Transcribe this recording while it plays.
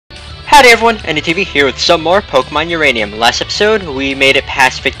Howdy everyone, NDTV here with some more Pokémon Uranium. Last episode, we made it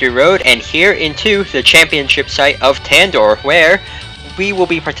past Victory Road and here into the championship site of Tandor, where we will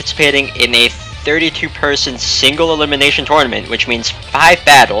be participating in a 32-person single elimination tournament, which means 5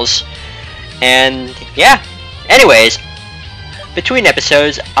 battles. And yeah, anyways, between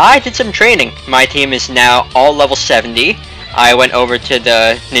episodes, I did some training. My team is now all level 70. I went over to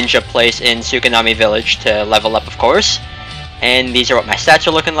the ninja place in Tsukunami Village to level up, of course. And these are what my stats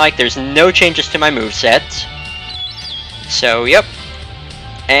are looking like. There's no changes to my moveset. So, yep.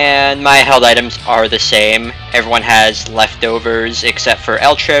 And my held items are the same. Everyone has leftovers except for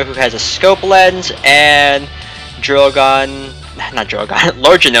Eltra, who has a scope lens, and Lord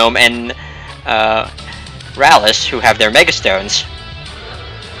Genome and Rallis, who have their Mega Stones.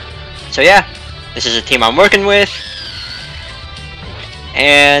 So yeah, this is a team I'm working with.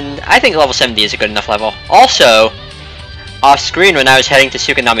 And I think level 70 is a good enough level. Also, off screen when I was heading to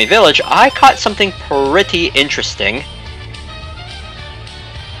Tsukunami Village, I caught something pretty interesting.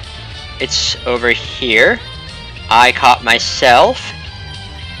 It's over here. I caught myself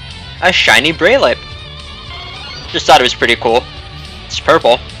a shiny Braylip. Just thought it was pretty cool. It's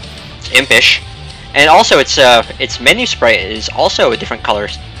purple. It's impish. And also its menu sprite is also a different color,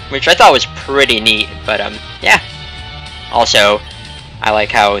 which I thought was pretty neat, but yeah. Also, I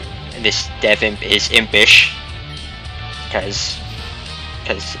like how this Dev Imp is impish. Because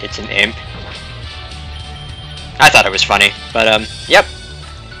it's an imp. I thought it was funny, but yep.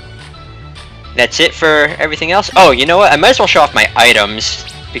 That's it for everything else. Oh, you know what? I might as well show off my items,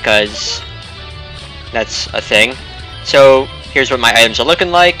 because that's a thing. So, here's what my items are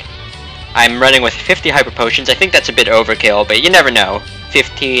looking like. I'm running with 50 Hyper Potions. I think that's a bit overkill, but you never know.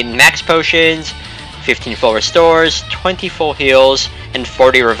 15 Max Potions, 15 Full Restores, 20 Full Heals, and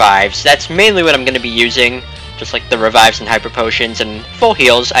 40 Revives. That's mainly what I'm going to be using. Just like the Revives and Hyper Potions and Full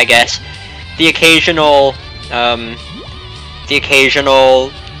Heals, I guess. The occasional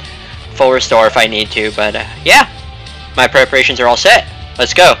Full Restore if I need to, but yeah. My preparations are all set.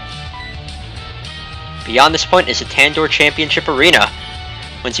 Let's go. Beyond this point is the Tandor Championship Arena.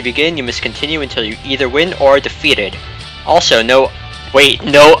 Once you begin, you must continue until you either win or are defeated. Also, no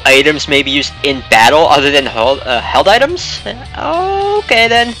items may be used in battle other than held items? Okay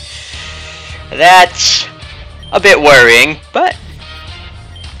then. That's a bit worrying, but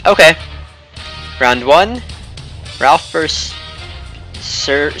okay. Round 1. Ralph vs.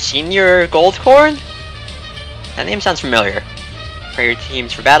 Senior Goldcorn? That name sounds familiar. Prepare your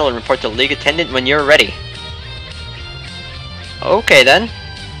teams for battle and report to the league attendant when you're ready. Okay then.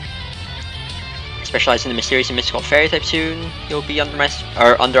 Specialize in the mysterious and mystical fairy type soon. You'll be under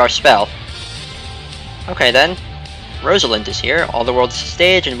our spell. Okay then. Rosalind is here. All the world's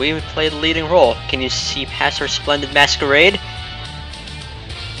stage, and we would play the leading role. Can you see past her splendid masquerade?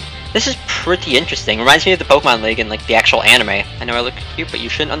 This is pretty interesting. Reminds me of the Pokemon League and like the actual anime. I know I look cute, but you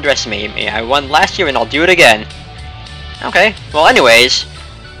shouldn't underestimate me. I won last year, and I'll do it again. Okay. Well, anyways,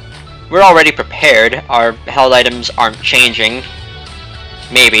 we're already prepared. Our held items aren't changing.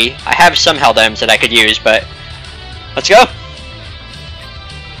 Maybe. I have some held items that I could use, but let's go.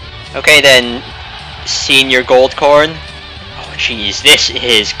 Okay then. Senior Goldcorn. Oh jeez, this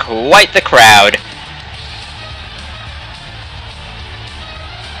is quite the crowd.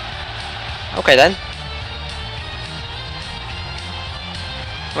 Okay then.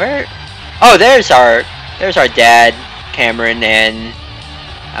 Where? Oh, there's our dad, Cameron, and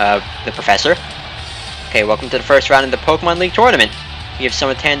the professor. Okay, welcome to the first round of the Pokemon League tournament. We have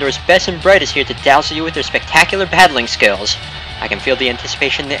some of Tandor's best and brightest here to dazzle you with their spectacular battling skills. I can feel the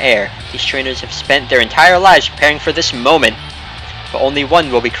anticipation in the air. These trainers have spent their entire lives preparing for this moment. But only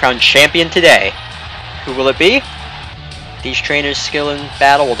one will be crowned champion today. Who will it be? These trainers' skill in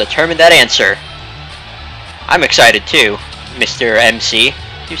battle will determine that answer. I'm excited too, Mr. MC.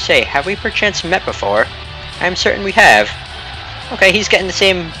 You say, have we perchance met before? I am certain we have. Okay, he's getting the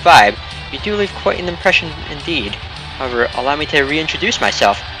same vibe. You do leave quite an impression indeed. However, allow me to reintroduce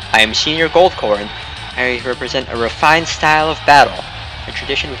myself. I am Senior Goldcorn. I represent a refined style of battle, a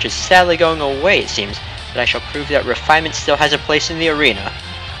tradition which is sadly going away, it seems, but I shall prove that refinement still has a place in the arena.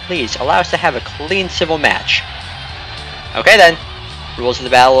 Please, allow us to have a clean civil match. Okay then. Rules of the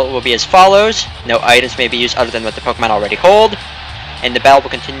battle will be as follows. No items may be used other than what the Pokemon already hold, and the battle will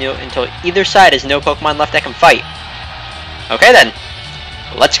continue until either side has no Pokemon left that can fight. Okay then.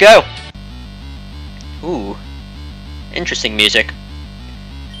 Let's go. Ooh. Interesting music.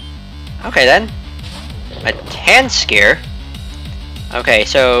 Okay then. A Tanscare? Okay,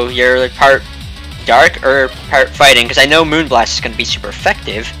 so you're part dark or part fighting? Because I know Moonblast is going to be super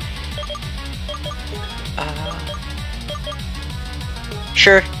effective.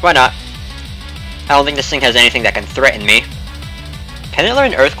 Sure, why not? I don't think this thing has anything that can threaten me. Can it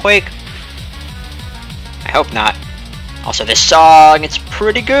learn Earthquake? I hope not. Also, this song, it's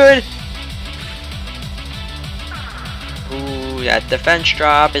pretty good. Ooh, that defense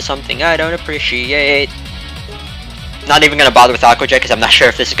drop is something I don't appreciate. Not even gonna bother with Aqua Jet because I'm not sure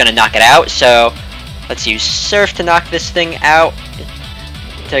if this is gonna knock it out, so let's use Surf to knock this thing out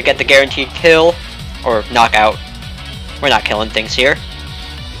to get the guaranteed kill, or knockout. We're not killing things here.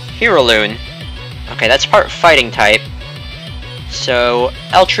 Heirloom. Okay, that's part fighting type. So,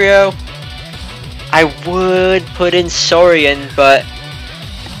 Eltrio. I would put in Saurian, but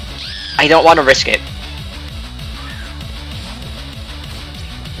I don't want to risk it.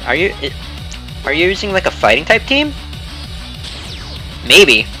 Are you using like a fighting type team?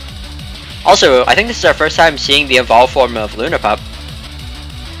 Maybe. Also, I think this is our first time seeing the evolved form of Lunapup.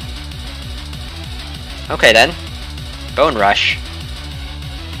 Okay then. Bone Rush.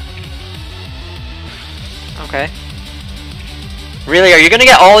 Okay. Really? Are you gonna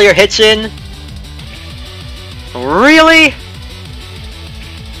get all your hits in? Really?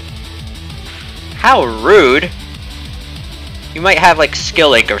 How rude. You might have like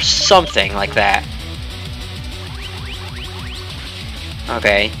Skill Link or something like that.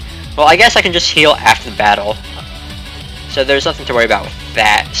 Okay. Well, I guess I can just heal after the battle. So there's nothing to worry about with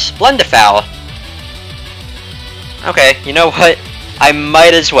that. Splendifowl. Okay, you know what? I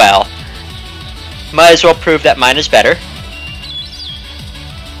might as well. Might as well prove that mine is better.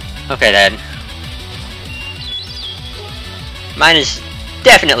 Okay then. Mine is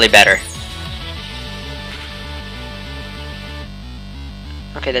definitely better.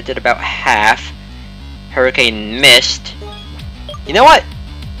 Okay, that did about half. Hurricane missed. You know what?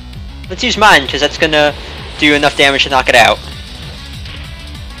 Let's use mine, because that's gonna do enough damage to knock it out.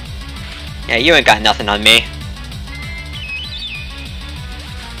 Yeah, you ain't got nothing on me.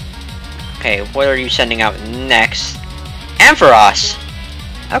 Okay, what are you sending out next? Ampharos!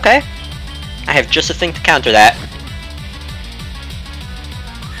 Okay. I have just a thing to counter that.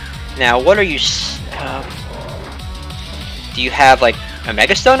 Now, what are you... do you have, like, a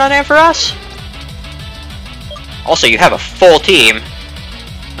Mega Stone on Ampharos? Also, you have a full team.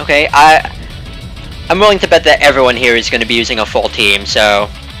 Okay, I'm willing to bet that everyone here is going to be using a full team, so...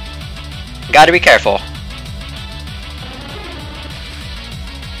 gotta be careful.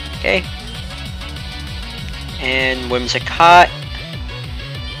 Okay. And Whimsicott.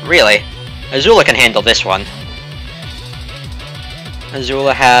 Really? Azula can handle this one.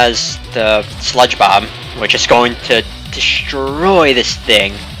 Azula has the Sludge Bomb, which is going to destroy this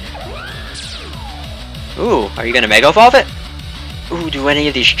thing. Ooh, are you gonna Mega Evolve it? Ooh, do any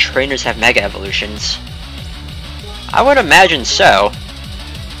of these trainers have Mega Evolutions? I would imagine so.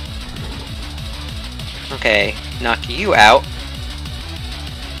 Okay, knock you out.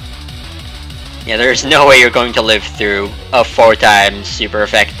 Yeah, there's no way you're going to live through a 4x super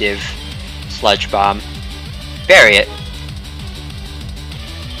effective Sludge Bomb. Bury it.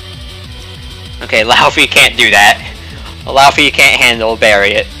 Okay, Laufey can't do that. Laufey can't handle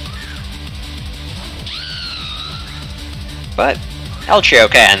Bury it. But Eltrio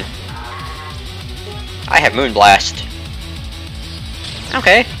can. I have Moonblast.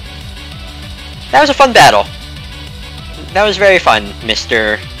 Okay. That was a fun battle. That was very fun,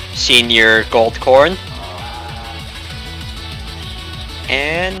 Mr. Senior Gold Corn.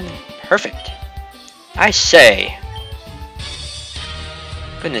 And perfect. I say.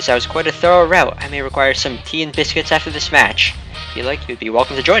 Goodness, that was quite a thorough route. I may require some tea and biscuits after this match. If you like, you'd be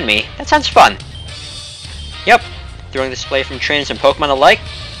welcome to join me. That sounds fun. Yep. Throwing display from trainers and Pokemon alike.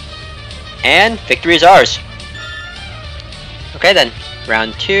 And victory is ours. Okay then.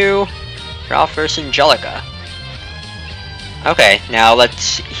 Round 2. Ralph vs. Angelica. Okay, now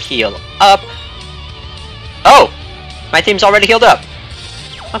let's heal up. Oh! My team's already healed up.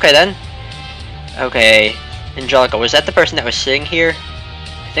 Okay then. Okay. Angelica, was that the person that was sitting here?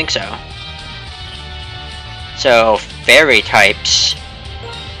 I think so. So, fairy types.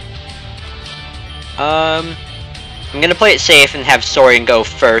 I'm gonna play it safe and have Saurian go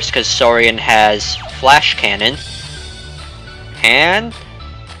first, because Saurian has Flash Cannon. And...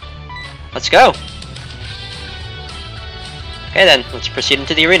 let's go! Okay then, let's proceed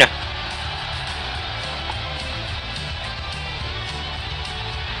into the arena.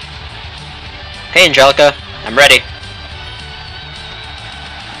 Okay, Angelica, I'm ready.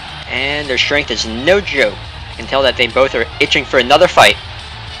 And their strength is no joke. I can tell that they both are itching for another fight.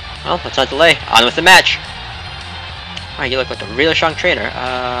 Well, let's not delay. On with the match. Wow, you look like a really strong trainer.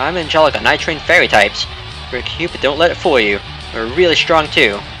 I'm Angelica, and I train fairy types. We're cute, but don't let it fool you. We're really strong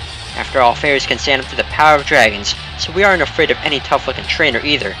too. After all, fairies can stand up to the power of dragons, so we aren't afraid of any tough-looking trainer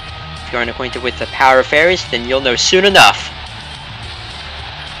either. If you aren't acquainted with the power of fairies, then you'll know soon enough.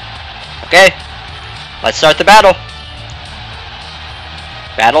 Okay, let's start the battle.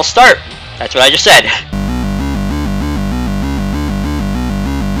 Battle start. That's what I just said.